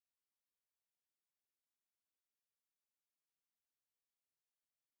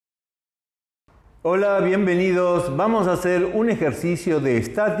Hola, bienvenidos. Vamos a hacer un ejercicio de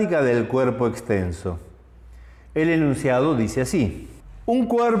estática del cuerpo extenso. El enunciado dice así. Un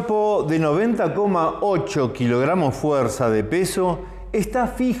cuerpo de 90,8 kilogramos fuerza de peso está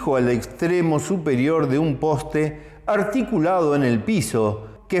fijo al extremo superior de un poste articulado en el piso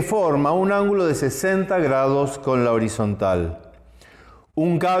que forma un ángulo de 60 grados con la horizontal.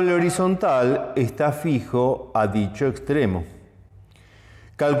 Un cable horizontal está fijo a dicho extremo.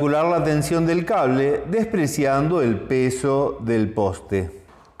 Calcular la tensión del cable despreciando el peso del poste.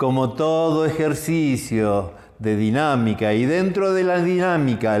 Como todo ejercicio de dinámica y dentro de la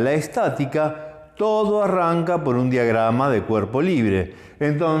dinámica la estática, todo arranca por un diagrama de cuerpo libre.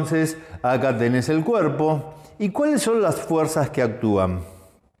 Entonces, acá tenés el cuerpo. ¿Y cuáles son las fuerzas que actúan?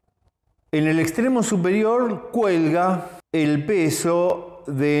 En el extremo superior cuelga el peso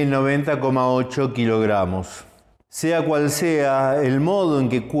de 90,8 kilogramos. Sea cual sea el modo en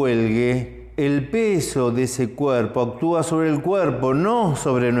que cuelgue, el peso de ese cuerpo actúa sobre el cuerpo, no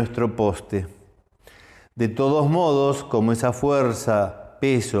sobre nuestro poste. De todos modos, como esa fuerza,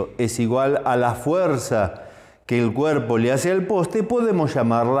 peso, es igual a la fuerza que el cuerpo le hace al poste, podemos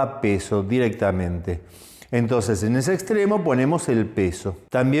llamarla peso directamente. Entonces, en ese extremo ponemos el peso.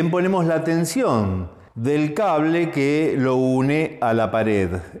 También ponemos la tensión del cable que lo une a la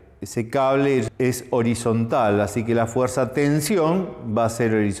pared. Ese cable es horizontal, así que la fuerza tensión va a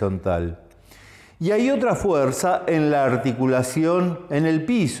ser horizontal. Y hay otra fuerza en la articulación en el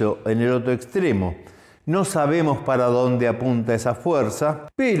piso, en el otro extremo. No sabemos para dónde apunta esa fuerza,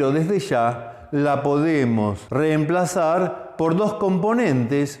 pero desde ya la podemos reemplazar por dos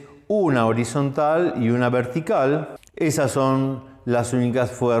componentes, una horizontal y una vertical. Esas son las únicas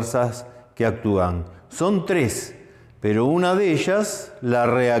fuerzas que actúan. Son tres. Pero una de ellas, la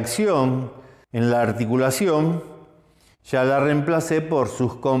reacción en la articulación, ya la reemplacé por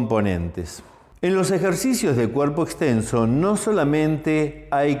sus componentes. En los ejercicios de cuerpo extenso no solamente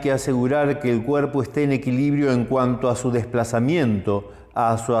hay que asegurar que el cuerpo esté en equilibrio en cuanto a su desplazamiento,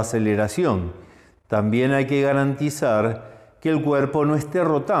 a su aceleración, también hay que garantizar que el cuerpo no esté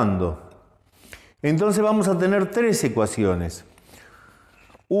rotando. Entonces vamos a tener tres ecuaciones.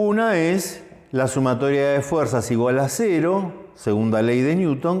 Una es la sumatoria de fuerzas igual a 0, segunda ley de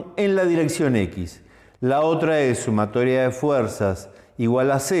Newton, en la dirección X. La otra es sumatoria de fuerzas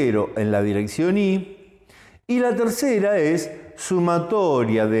igual a 0 en la dirección Y. Y la tercera es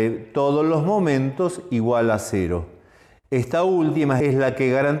sumatoria de todos los momentos igual a 0. Esta última es la que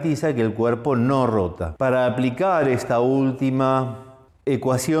garantiza que el cuerpo no rota. Para aplicar esta última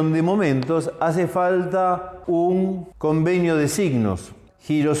ecuación de momentos hace falta un convenio de signos.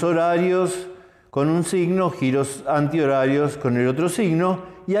 Giros horarios con un signo, giros antihorarios con el otro signo,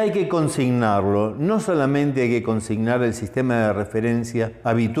 y hay que consignarlo. No solamente hay que consignar el sistema de referencia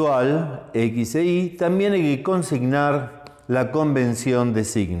habitual, X e Y, también hay que consignar la convención de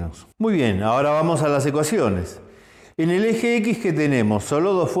signos. Muy bien, ahora vamos a las ecuaciones. En el eje X que tenemos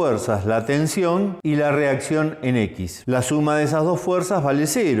solo dos fuerzas, la tensión y la reacción en X. La suma de esas dos fuerzas vale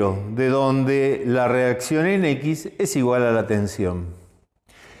 0, de donde la reacción en X es igual a la tensión.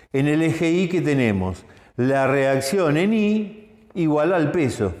 En el eje Y que tenemos la reacción en Y igual al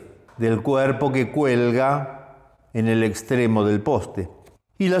peso del cuerpo que cuelga en el extremo del poste.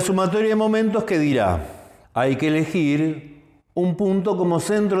 Y la sumatoria de momentos que dirá, hay que elegir un punto como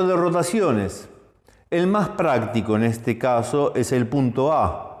centro de rotaciones. El más práctico en este caso es el punto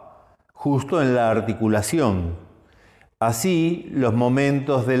A, justo en la articulación. Así, los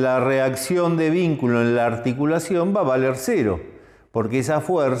momentos de la reacción de vínculo en la articulación va a valer 0. Porque esa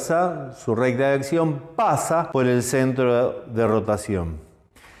fuerza, su recta de acción, pasa por el centro de rotación.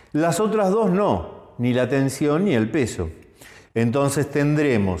 Las otras dos no, ni la tensión ni el peso. Entonces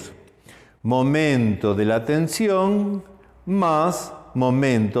tendremos momento de la tensión más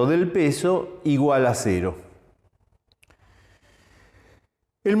momento del peso igual a 0.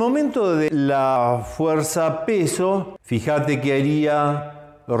 El momento de la fuerza peso, fíjate que haría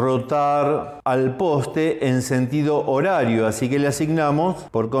rotar al poste en sentido horario, así que le asignamos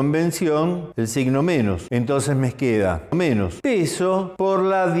por convención el signo menos. Entonces me queda menos peso por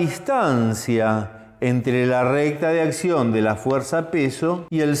la distancia entre la recta de acción de la fuerza peso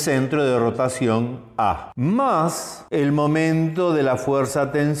y el centro de rotación A, más el momento de la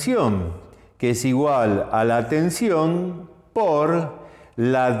fuerza tensión, que es igual a la tensión por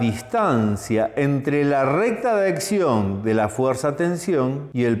la distancia entre la recta de acción de la fuerza tensión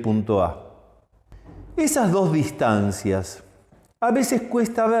y el punto A. Esas dos distancias a veces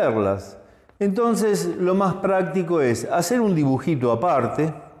cuesta verlas, entonces lo más práctico es hacer un dibujito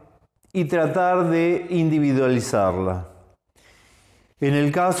aparte y tratar de individualizarla. En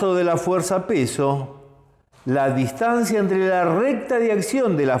el caso de la fuerza-peso, la distancia entre la recta de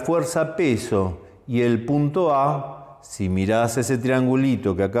acción de la fuerza-peso y el punto A, si mirás ese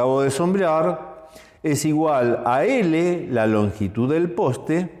triangulito que acabo de sombrear, es igual a L, la longitud del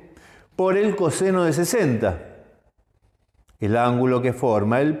poste, por el coseno de 60, el ángulo que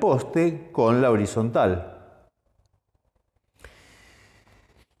forma el poste con la horizontal.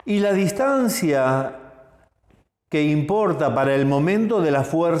 Y la distancia que importa para el momento de la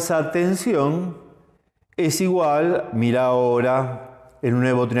fuerza-tensión es igual, mira ahora el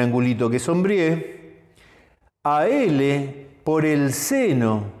nuevo triangulito que sombreé, a L por el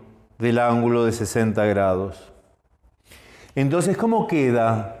seno del ángulo de 60 grados. Entonces, ¿cómo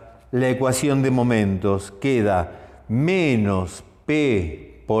queda la ecuación de momentos? Queda menos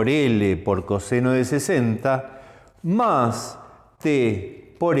P por L por coseno de 60 más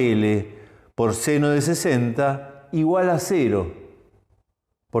T por L por seno de 60 igual a 0,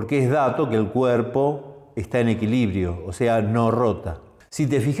 porque es dato que el cuerpo está en equilibrio, o sea, no rota. Si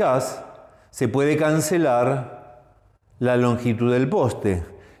te fijas, se puede cancelar la longitud del poste.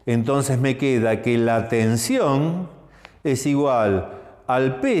 Entonces me queda que la tensión es igual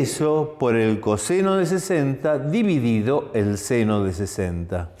al peso por el coseno de 60 dividido el seno de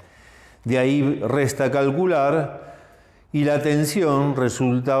 60. De ahí resta calcular y la tensión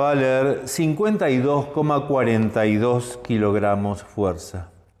resulta valer 52,42 kilogramos fuerza.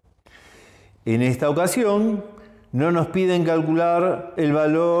 En esta ocasión no nos piden calcular el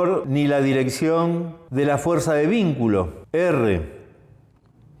valor ni la dirección de la fuerza de vínculo, R,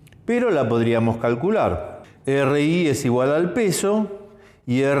 pero la podríamos calcular. RI es igual al peso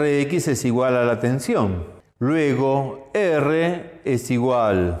y RX es igual a la tensión. Luego R es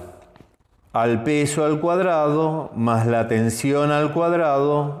igual al peso al cuadrado más la tensión al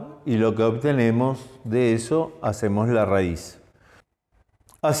cuadrado y lo que obtenemos de eso hacemos la raíz.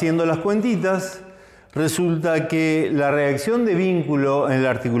 Haciendo las cuentitas, resulta que la reacción de vínculo en la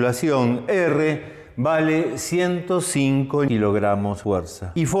articulación R vale 105 kilogramos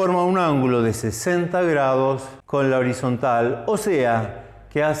fuerza y forma un ángulo de 60 grados con la horizontal, o sea,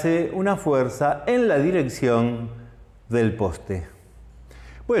 que hace una fuerza en la dirección del poste.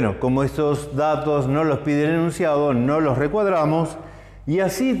 Bueno, como estos datos no los pide el enunciado, no los recuadramos y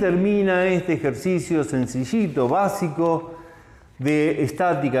así termina este ejercicio sencillito, básico de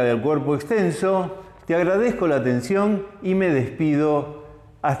estática del cuerpo extenso. Te agradezco la atención y me despido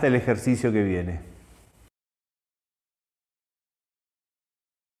hasta el ejercicio que viene.